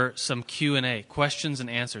 minutes for some Q&A, questions and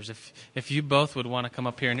answers. If you both would want to come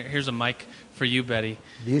up here, and here's a mic for you, Betty.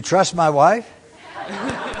 Do you trust my wife?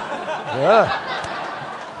 Yeah.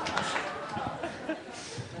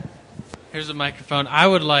 Here's a microphone. I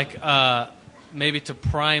would like maybe to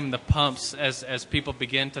prime the pumps as people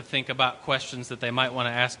begin to think about questions that they might want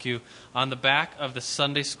to ask you. On the back of the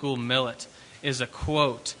Sunday School Millet is a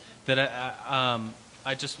quote that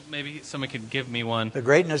I just, maybe someone could give me one. The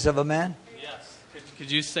greatness of a man? Yes. Could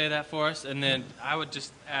you say that for us? And then I would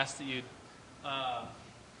just ask that you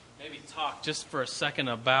maybe talk just for a second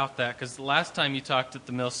about that, because the last time you talked at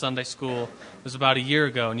the Mill Sunday School was about a year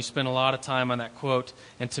ago, and you spent a lot of time on that quote.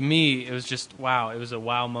 And to me, it was just wow. It was a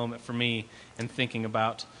wow moment for me in thinking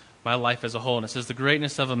about my life as a whole. And it says, the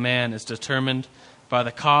greatness of a man is determined by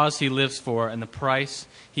the cause he lives for and the price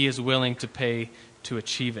he is willing to pay to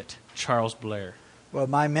achieve it. Charles Blair. Well,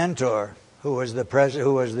 my mentor, who was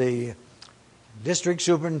the district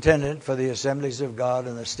superintendent for the Assemblies of God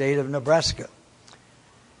in the state of Nebraska,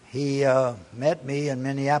 he met me in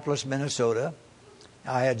Minneapolis, Minnesota.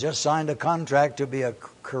 I had just signed a contract to be a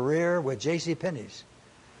career with J.C. Penney's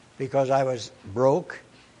because I was broke,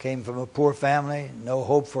 came from a poor family, no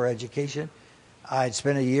hope for education. I had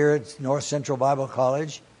spent a year at North Central Bible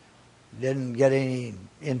College, didn't get any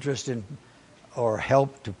interest in or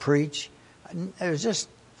help to preach. It was just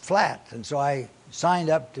flat. And so I signed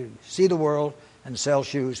up to see the world and sell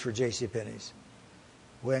shoes for JCPenney's.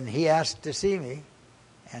 When he asked to see me,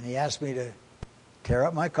 and he asked me to tear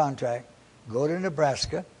up my contract, go to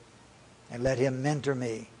Nebraska, and let him mentor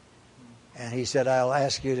me. And he said, I'll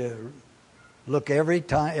ask you to look every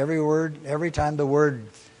time the word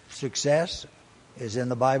success is in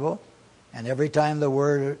the Bible, and every time the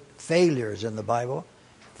word failure is in the Bible,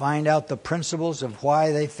 find out the principles of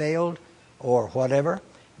why they failed or whatever.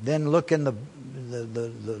 Then look in the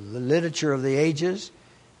literature of the ages,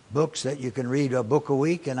 books that you can read a book a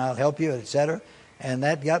week, and I'll help you, etc. And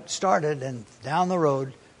that got started, and down the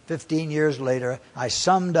road, 15 years later, I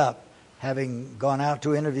summed up, having gone out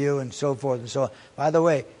to interview and so forth and so on. By the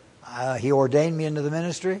way, he ordained me into the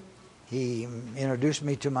ministry. He introduced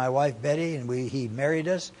me to my wife Betty, and he married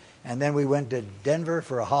us. And then we went to Denver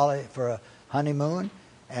for a honeymoon,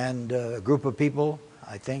 and a group of people,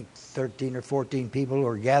 I think 13 or 14 people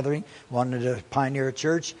were gathering, wanted to pioneer a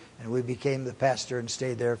church, and we became the pastor and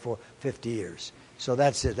stayed there for 50 years. So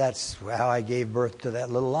that's it. That's how I gave birth to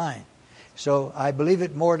that little line. So I believe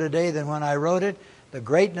it more today than when I wrote it. The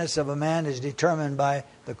greatness of a man is determined by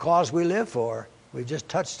the cause we live for. We just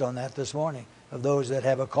touched on that this morning, of those that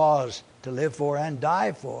have a cause to live for and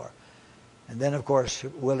die for. And then, of course,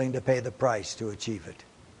 willing to pay the price to achieve it.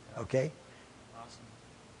 Okay? Awesome.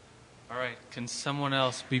 All right. Can someone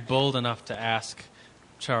else be bold enough to ask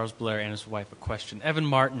Charles Blair and his wife a question? Evan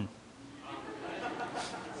Martin.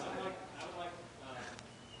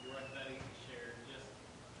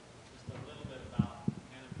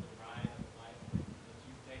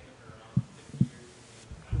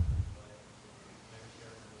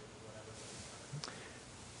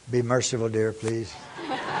 Be merciful, dear, please.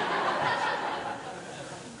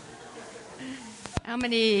 How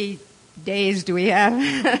many days do we have?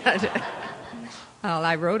 Well,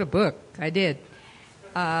 I wrote a book. I did.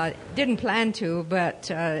 Didn't plan to,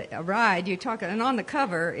 but a ride. You talk, and on the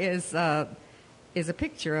cover is a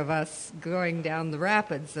picture of us going down the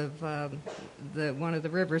rapids of one of the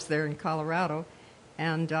rivers there in Colorado,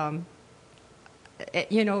 and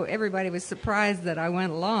everybody was surprised that I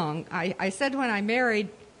went along. I said when I married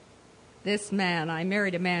this man, I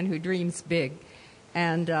married a man who dreams big,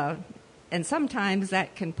 and sometimes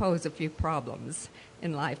that can pose a few problems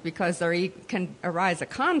in life because there can arise a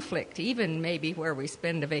conflict, even maybe where we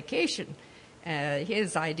spend a vacation.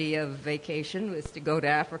 His idea of vacation was to go to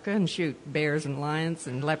Africa and shoot bears and lions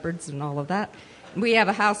and leopards and all of that. We have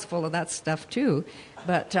a house full of that stuff too,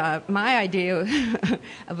 but my idea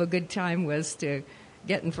of a good time was to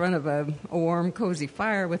get in front of a warm, cozy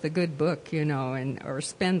fire with a good book, or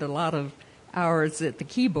spend a lot of hours at the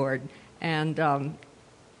keyboard. And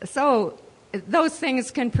so those things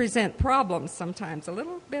can present problems sometimes, a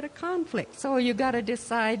little bit of conflict. So you got to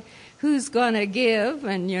decide who's going to give,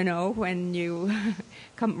 and, when you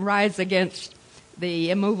rise against the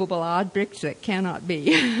immovable objects that cannot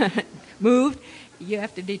be moved, you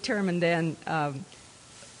have to determine then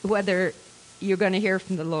whether you're going to hear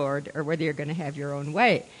from the Lord or whether you're going to have your own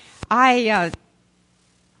way. When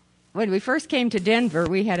we first came to Denver,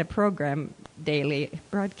 we had a program, daily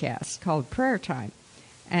broadcast, called Prayer Time.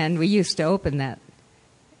 And we used to open that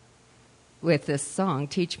with this song,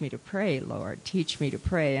 Teach Me to Pray, Lord, Teach Me to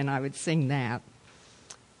Pray. And I would sing that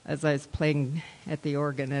as I was playing at the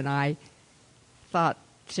organ. And I thought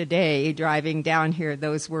today, driving down here,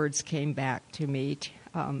 those words came back to me.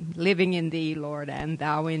 Living in thee, Lord, and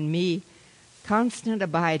thou in me. Constant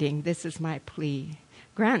abiding, this is my plea.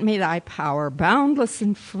 Grant me thy power, boundless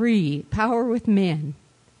and free, power with men,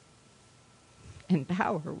 and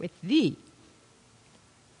power with thee.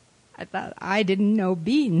 I thought I didn't know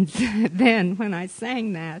beans then when I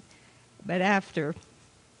sang that, but after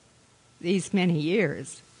these many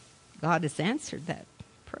years, God has answered that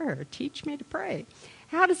prayer. Teach me to pray.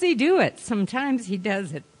 How does he do it? Sometimes he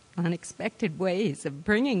does it unexpected ways of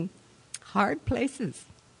bringing hard places.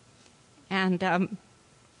 And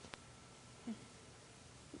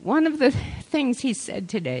one of the things he said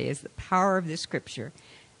today is the power of the Scripture.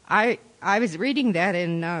 I was reading that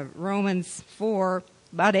in Romans 4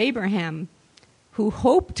 about Abraham, who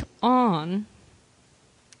hoped on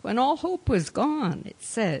when all hope was gone, it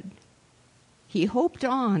said. He hoped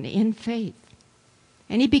on in faith,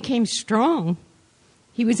 and he became strong.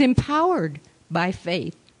 He was empowered by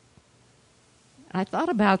faith. I thought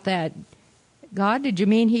about that. God, did you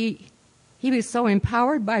mean he was so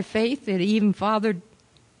empowered by faith that he even fathered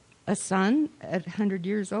a son at 100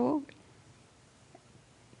 years old?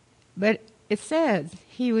 But it says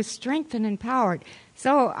he was strengthened and empowered.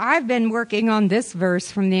 So I've been working on this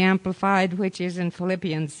verse from the Amplified, which is in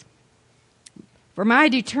Philippians For my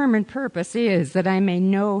determined purpose is that I may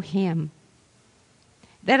know him,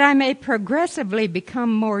 that I may progressively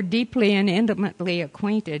become more deeply and intimately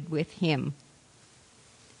acquainted with him,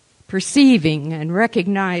 perceiving and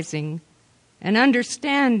recognizing and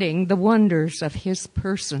understanding the wonders of his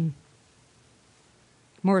person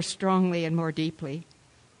more strongly and more deeply,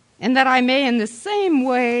 and that I may in the same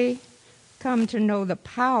way come to know the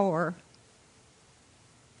power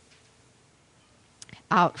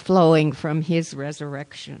outflowing from his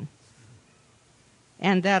resurrection,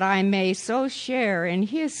 and that I may so share in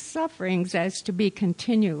his sufferings as to be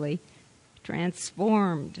continually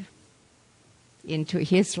transformed into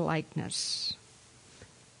his likeness.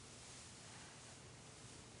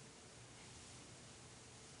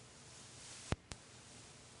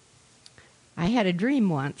 I had a dream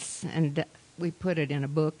once, and we put it in a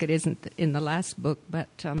book. It isn't in the last book, but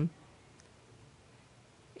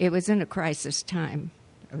it was in a crisis time,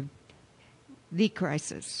 the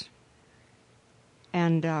crisis.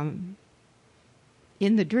 And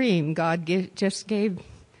in the dream, God just gave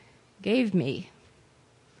me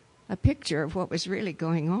a picture of what was really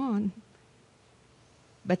going on.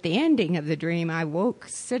 But the ending of the dream, I woke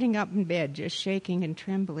sitting up in bed, just shaking and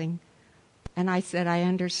trembling. And I said, I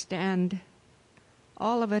understand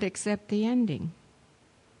all of it except the ending.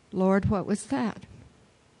 Lord, what was that?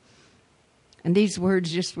 And these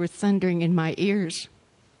words just were thundering in my ears.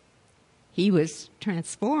 He was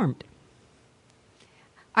transformed.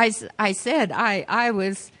 I said I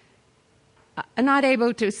was not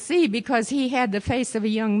able to see because he had the face of a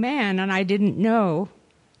young man, and I didn't know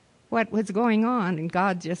what was going on. And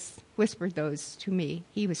God just whispered those to me.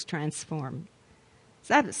 He was transformed.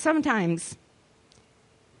 So sometimes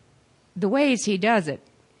the ways he does it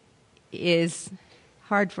is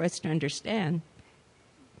hard for us to understand,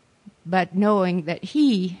 but knowing that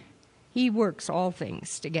he works all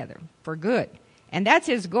things together for good, and that's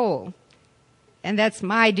his goal, and that's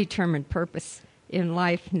my determined purpose in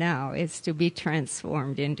life now, is to be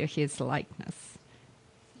transformed into his likeness.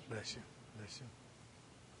 Bless you. Bless you.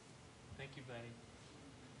 Thank you, Betty.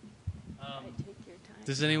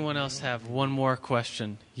 Does anyone else have one more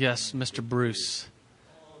question? Yes, Mr. Bruce.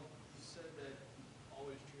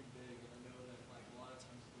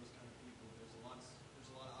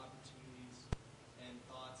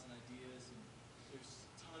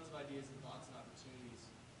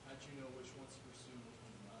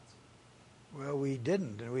 Well, we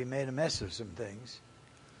didn't, and we made a mess of some things,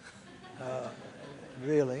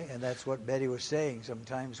 really, and that's what Betty was saying.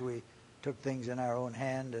 Sometimes we took things in our own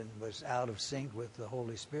hand and was out of sync with the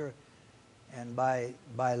Holy Spirit. And by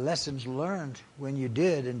lessons learned when you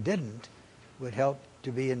did and didn't would help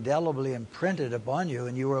to be indelibly imprinted upon you,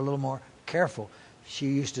 and you were a little more careful. She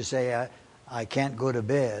used to say, I can't go to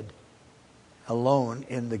bed alone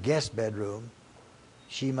in the guest bedroom.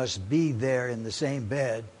 She must be there in the same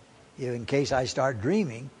bed. In case I start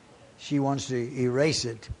dreaming, she wants to erase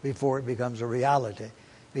it before it becomes a reality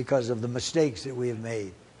because of the mistakes that we have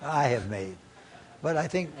made, I have made. But I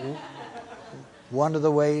think one of the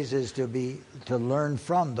ways is to learn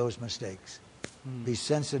from those mistakes, be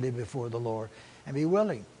sensitive before the Lord, and be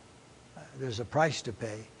willing. There's a price to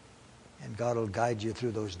pay, and God will guide you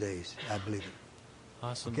through those days. I believe it.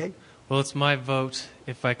 Awesome. Okay? Well, it's my vote,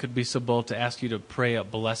 if I could be so bold, to ask you to pray a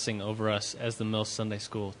blessing over us as the Mills Sunday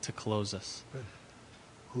School to close us. Good.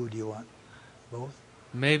 Who do you want? Both?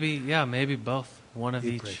 Maybe both. One of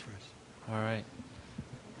You each. pray first. All right.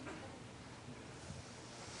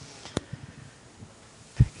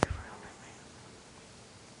 Thank you for helping me.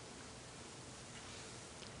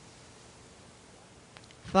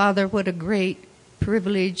 Father, what a great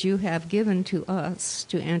privilege you have given to us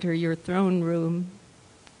to enter your throne room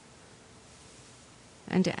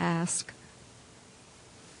and to ask.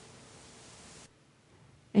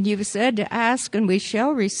 And you've said to ask and we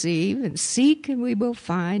shall receive, and seek and we will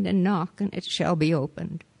find, and knock and it shall be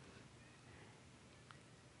opened.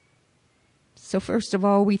 So first of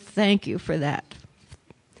all, we thank you for that.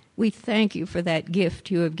 We thank you for that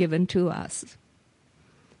gift you have given to us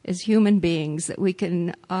as human beings, that we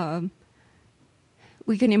can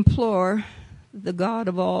implore the God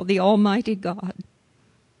of all, the Almighty God,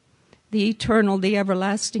 the eternal, the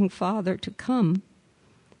everlasting Father, to come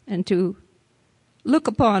and to look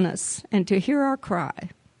upon us and to hear our cry.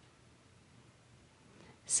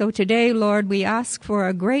 So today, Lord, we ask for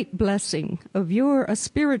a great blessing a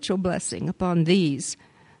spiritual blessing upon these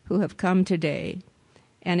who have come today.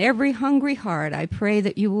 And every hungry heart, I pray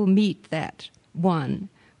that you will meet that one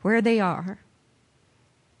where they are,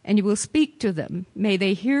 and you will speak to them. May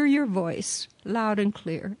they hear your voice loud and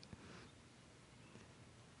clear.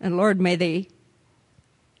 And Lord, may they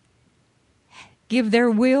give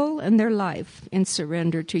their will and their life in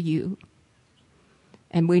surrender to you.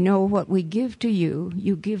 And we know what we give to you,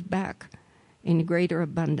 you give back in greater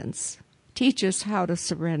abundance. Teach us how to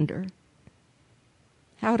surrender,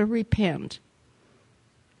 how to repent,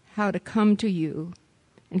 how to come to you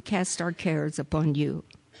and cast our cares upon you.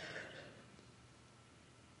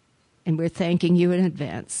 And we're thanking you in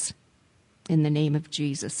advance in the name of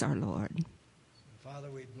Jesus our Lord.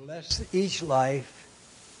 Father, we bless each life.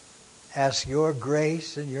 Ask your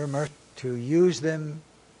grace and your mercy to use them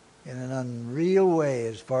in an unreal way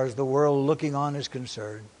as far as the world looking on is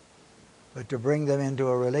concerned, but to bring them into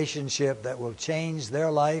a relationship that will change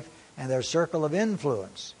their life and their circle of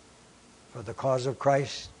influence for the cause of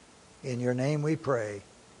Christ. In your name we pray.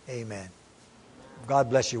 Amen. God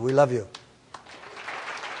bless you. We love you.